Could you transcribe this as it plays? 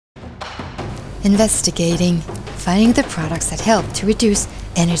investigating, finding the products that help to reduce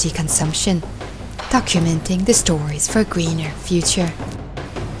energy consumption, documenting the stories for a greener future.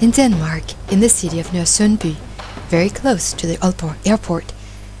 In Denmark, in the city of Nørresundby, very close to the Aalborg airport,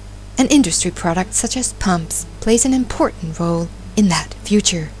 an industry product such as pumps plays an important role in that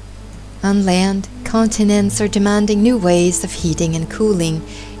future. On land, continents are demanding new ways of heating and cooling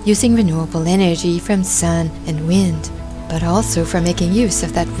using renewable energy from sun and wind, but also for making use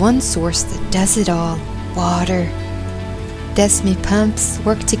of that one source that does it all, water. DESMI pumps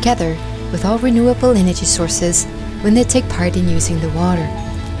work together with all renewable energy sources when they take part in using the water.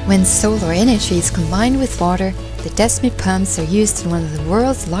 When solar energy is combined with water, the DESMI pumps are used in one of the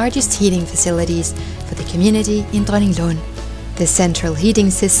world's largest heating facilities for the community in Dronninglund. The central heating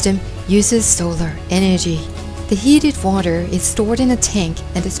system uses solar energy. The heated water is stored in a tank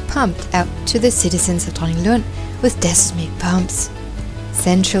and is pumped out to the citizens of Dronninglund with DESMI pumps.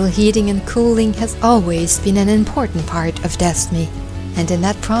 Central heating and cooling has always been an important part of DESMI, and in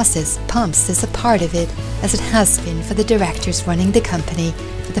that process pumps is a part of it, as it has been for the directors running the company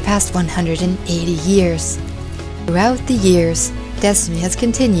for the past 180 years. Throughout the years, DESMI has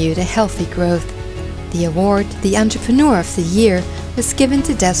continued a healthy growth. The award, the Entrepreneur of the Year, was given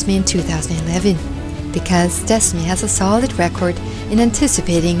to DESMI in 2011 because DESMI has a solid record in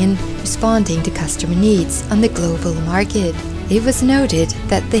anticipating and responding to customer needs on the global market. It was noted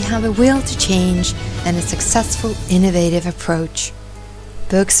that they have a will to change and a successful, innovative approach.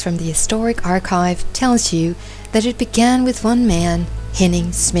 Books from the historic archive tells you that it began with one man,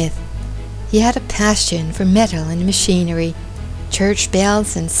 Henning Smith. He had a passion for metal and machinery. Church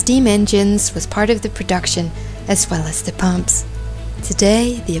bells and steam engines was part of the production, as well as the pumps.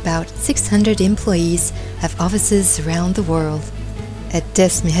 Today, the about 600 employees have offices around the world. At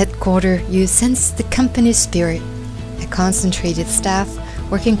DESMI headquarters, you sense the company spirit, a concentrated staff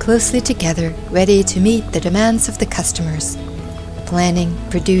working closely together, ready to meet the demands of the customers, planning,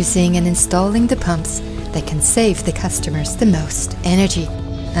 producing and installing the pumps that can save the customers the most energy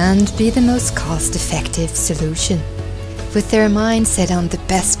and be the most cost-effective solution. With their mind set on the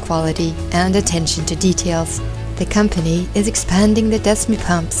best quality and attention to details, the company is expanding the DESMI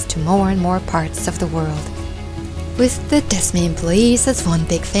pumps to more and more parts of the world, with the DESMI employees as one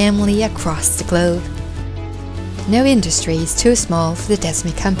big family across the globe. No industry is too small for the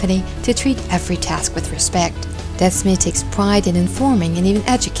DESMI company to treat every task with respect. DESMI takes pride in informing and even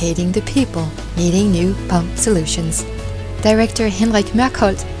educating the people needing new pump solutions. Director Henrik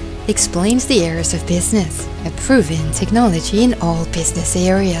Mørkholt explains the areas of business, a proven technology in all business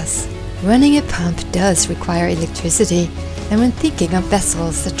areas. Running a pump does require electricity, and when thinking of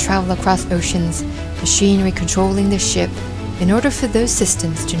vessels that travel across oceans, machinery controlling the ship, in order for those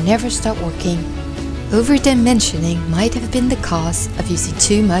systems to never stop working, over-dimensioning might have been the cause of using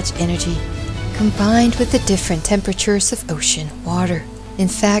too much energy, combined with the different temperatures of ocean water. In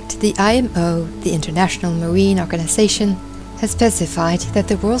fact, the IMO, the International Marine Organization, has specified that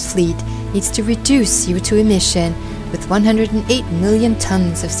the world fleet needs to reduce CO2 emission with 108 million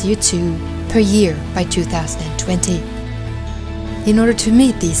tons of CO2 per year by 2020. In order to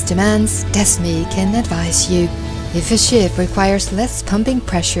meet these demands, DESMI can advise you. If a ship requires less pumping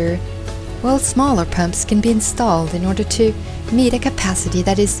pressure, well, smaller pumps can be installed in order to meet a capacity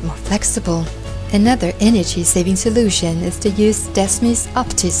that is more flexible. Another energy-saving solution is to use DESMI's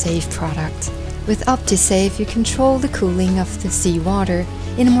OptiSave product. With OptiSave, you control the cooling of the seawater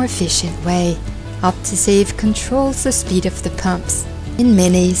in a more efficient way. OptiSave controls the speed of the pumps. In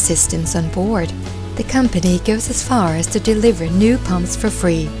many systems on board, the company goes as far as to deliver new pumps for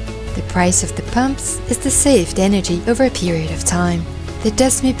free. The price of the pumps is the saved energy over a period of time. The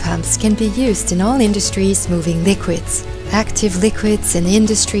DESMI pumps can be used in all industries moving liquids. Active liquids in the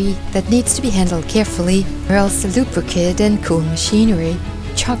industry that needs to be handled carefully, or else lubricant and cool machinery,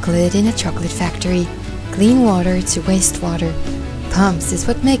 chocolate in a chocolate factory, clean water to wastewater. Pumps is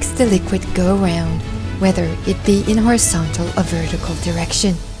what makes the liquid go round, whether it be in horizontal or vertical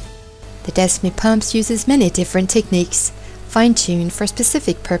direction. The DESMI pumps uses many different techniques, fine-tuned for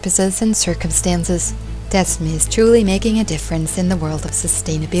specific purposes and circumstances. DESMI is truly making a difference in the world of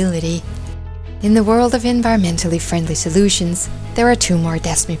sustainability. In the world of environmentally friendly solutions, there are two more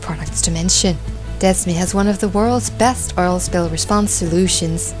DESMI products to mention. DESMI has one of the world's best oil spill response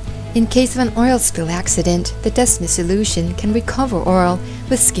solutions. In case of an oil spill accident, the DESMI solution can recover oil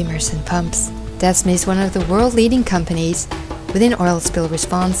with skimmers and pumps. DESMI is one of the world-leading companies within oil spill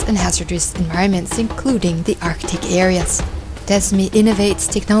response and hazardous environments, including the Arctic areas. DESMI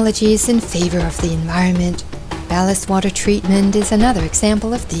innovates technologies in favor of the environment. Ballast water treatment is another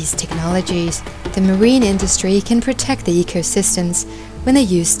example of these technologies. The marine industry can protect the ecosystems when they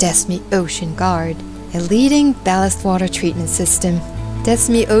used DESMI Ocean Guard, a leading ballast water treatment system.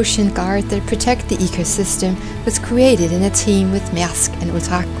 DESMI Ocean Guard that protect the ecosystem was created in a team with Maersk and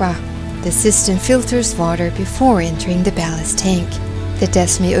Ultraqua. The system filters water before entering the ballast tank. The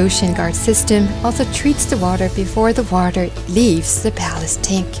DESMI Ocean Guard system also treats the water before the water leaves the ballast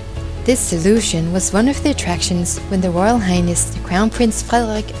tank. This solution was one of the attractions when the Royal Highness the Crown Prince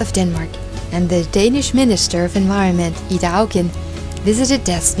Frederik of Denmark and the Danish Minister of Environment Ida Auken visited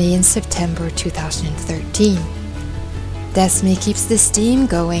DESMI in September 2013. DESMI keeps the steam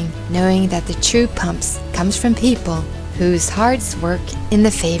going, knowing that the true pumps comes from people whose hearts work in the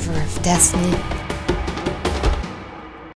favor of DESMI.